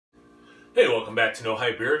Hey, welcome back to No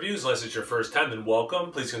Hype Beer Reviews. Unless it's your first time, then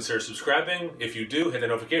welcome. Please consider subscribing. If you do, hit the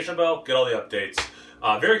notification bell, get all the updates.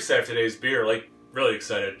 Very excited for today's beer, really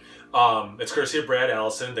excited. It's courtesy of Brad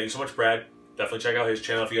Allison. Thank you so much, Brad. Definitely check out his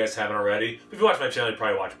channel if you guys haven't already. If you watch my channel, you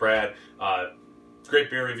probably watch Brad. Great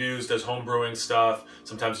beer reviews, does home brewing stuff.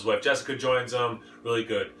 Sometimes his wife Jessica joins him. Really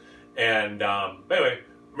good. And anyway,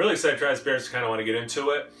 I'm really excited to try this beer. Just kind of want to get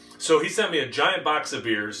into it. So he sent me a giant box of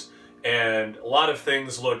beers. And a lot of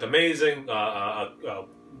things looked amazing. One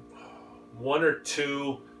or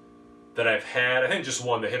two that I've had, I think just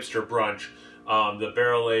one, the Hipster Brunch, the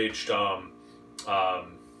barrel-aged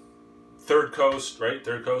Third Coast, right?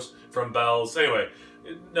 Third Coast from Bell's. Anyway,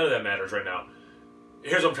 none of that matters right now.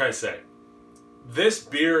 Here's what I'm trying to say. This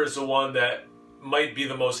beer is the one that might be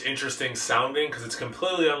the most interesting sounding because it's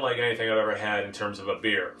completely unlike anything I've ever had in terms of a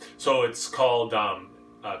beer. So it's called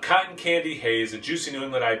Cotton Candy Haze, a juicy New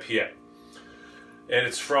England IPA. And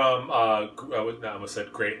it's from, I almost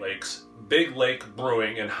said Great Lakes, Big Lake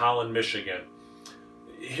Brewing in Holland, Michigan.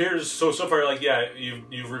 So far, like, yeah,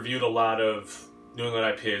 you've reviewed a lot of New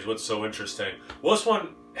England IPAs. What's so interesting? Well, this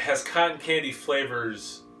one has cotton candy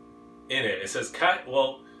flavors in it. It says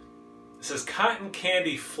cotton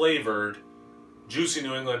candy flavored juicy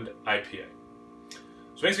New England IPA.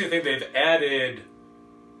 So it makes me think they've added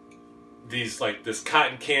these, like, this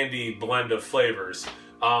cotton candy blend of flavors.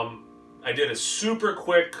 I did a super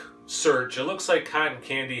quick search. It looks like cotton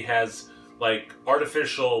candy has like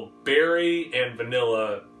artificial berry and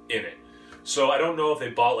vanilla in it. So I don't know if they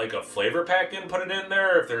bought like a flavor pack and put it in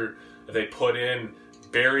there, if they put in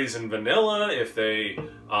berries and vanilla, if they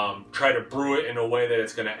try to brew it in a way that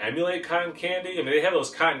it's going to emulate cotton candy. I mean, they have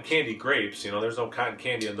those cotton candy grapes, you know, there's no cotton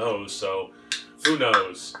candy in those, so who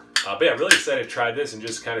knows. But yeah, I'm really excited to try this and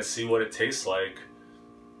just kind of see what it tastes like.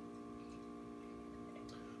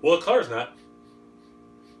 Well, the color's not.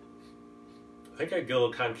 I think I get a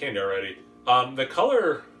little cotton candy already. The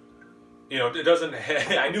color, you know, it doesn't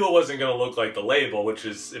have, I knew it wasn't going to look like the label, which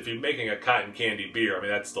is, if you're making a cotton candy beer, I mean,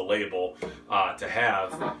 that's the label to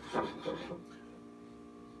have.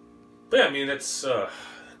 But yeah, I mean, it's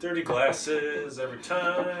dirty glasses every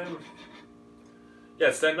time. Yeah,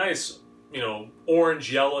 it's that nice, you know,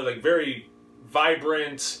 orange, yellow, like very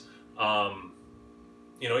vibrant,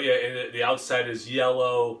 you know, yeah, and the outside is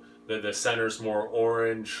yellow, the center's more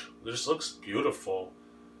orange. It just looks beautiful.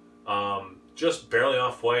 Just barely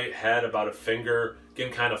off-white, head about a finger,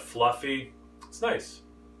 getting kind of fluffy. It's nice.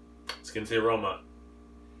 Let's get into the aroma.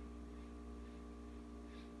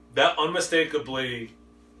 That unmistakably,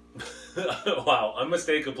 wow,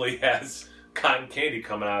 unmistakably has cotton candy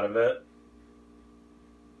coming out of it.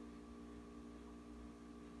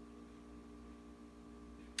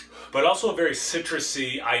 But also a very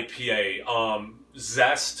citrusy IPA.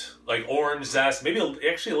 Zest, like orange zest, maybe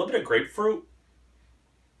actually a little bit of grapefruit.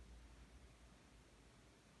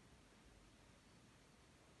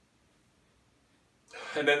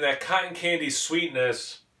 And then that cotton candy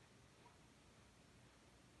sweetness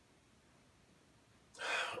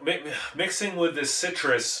mixing with this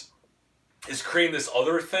citrus is creating this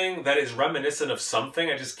other thing that is reminiscent of something.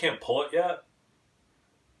 I just can't pull it yet.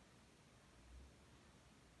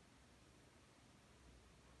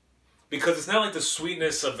 Because it's not like the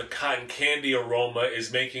sweetness of the cotton candy aroma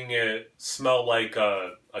is making it smell like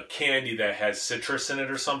a candy that has citrus in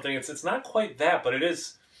it or something. It's not quite that, but it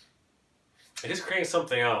is creating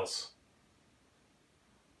something else.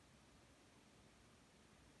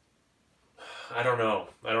 I don't know.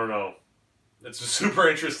 It's a super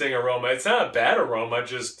interesting aroma. It's not a bad aroma,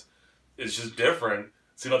 it's just different.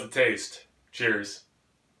 Let's see about the taste. Cheers.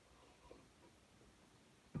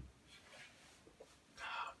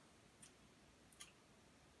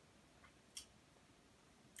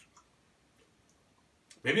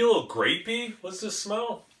 Maybe a little grapey. What's this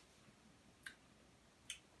smell?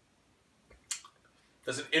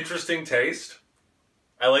 That's an interesting taste.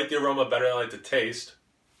 I like the aroma better than I like the taste.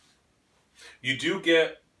 You do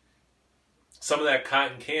get some of that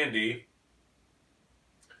cotton candy.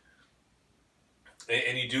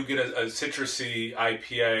 And you do get a citrusy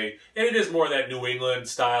IPA. And it is more that New England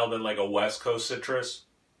style than like a West Coast citrus.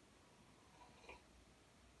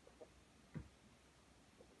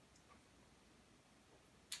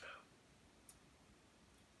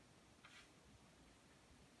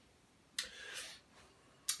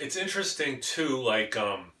 It's interesting too, like,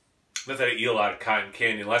 not that I eat a lot of cotton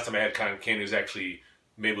candy. The last time I had cotton candy was actually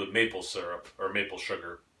made with maple syrup or maple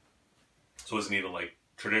sugar. So it wasn't even like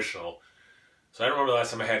traditional. So I don't remember the last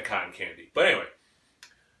time I had cotton candy. But anyway,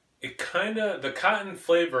 it kind of, the cotton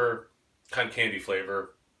candy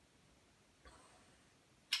flavor,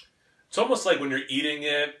 it's almost like when you're eating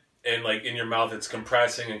it, and like in your mouth it's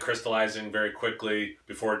compressing and crystallizing very quickly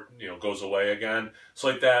before it goes away again. So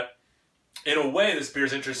like that, in a way, this beer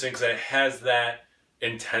is interesting because it has that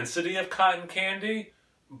intensity of cotton candy,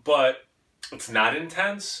 but it's not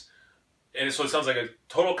intense. And so it sounds like a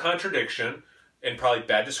total contradiction and probably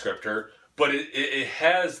bad descriptor, but it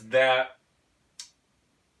has that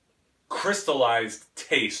crystallized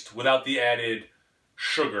taste without the added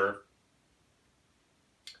sugar.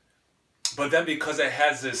 But then because it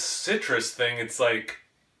has this citrus thing, it's like,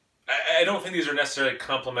 I don't think these are necessarily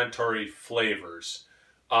complementary flavors.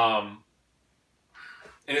 And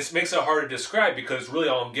it makes it hard to describe because really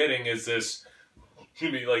all I'm getting is this,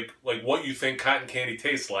 like what you think cotton candy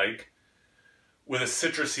tastes like with a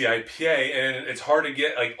citrusy IPA, and it's hard to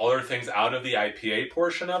get like other things out of the IPA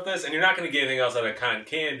portion of this, and you're not going to get anything else out of cotton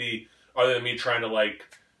candy other than me trying to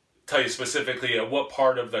like tell you specifically at what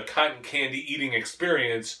part of the cotton candy eating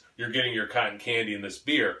experience you're getting your cotton candy in this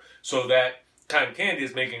beer. So that cotton candy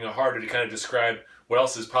is making it harder to kind of describe what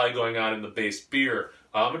else is probably going on in the base beer.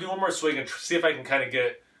 I'm going to do one more swig and see if I can kind of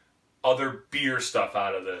get other beer stuff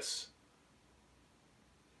out of this.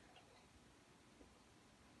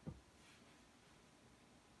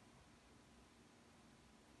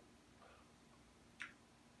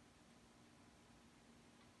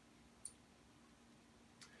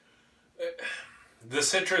 The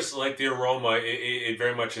citrus, like the aroma, it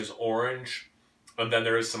very much is orange, and then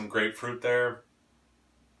there is some grapefruit there.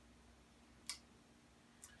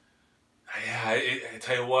 Yeah, I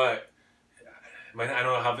tell you what, I don't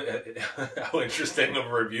know how interesting of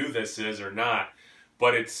a review this is or not,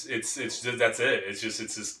 but it's just, that's it. It's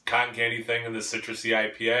this cotton candy thing and the citrusy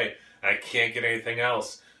IPA, and I can't get anything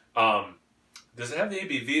else. Does it have the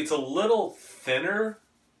ABV? It's a little thinner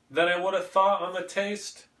than I would have thought on the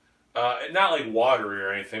taste. Not like watery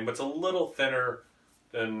or anything, but it's a little thinner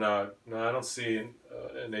than, no, I don't see an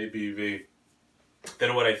ABV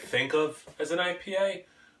than what I think of as an IPA.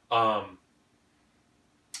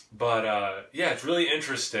 Yeah, it's really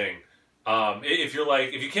interesting. If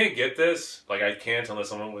you can't get this, like I can't unless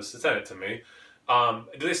someone was to send it to me,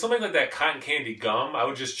 do they still make like that cotton candy gum? I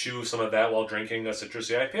would just chew some of that while drinking a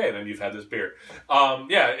citrusy IPA, and then you've had this beer.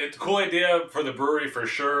 Yeah, it's a cool idea for the brewery for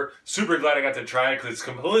sure. Super glad I got to try it because it's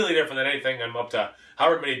completely different than anything I'm up to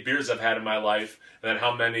however many beers I've had in my life, and then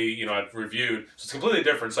how many I've reviewed. So it's completely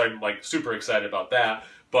different. So I'm like super excited about that.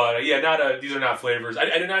 But yeah, these are not flavors.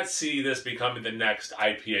 I do not see this becoming the next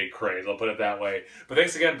IPA craze. I'll put it that way. But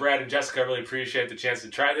thanks again, Brad and Jessica. I really appreciate the chance to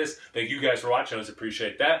try this. Thank you guys for watching. I always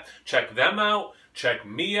appreciate that. Check them out. Check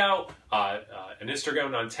me out on Instagram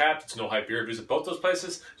and Untapped. It's No Hype Beer Reviews at both those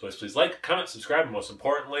places. So please like, comment, subscribe, and most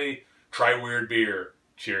importantly, try weird beer.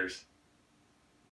 Cheers.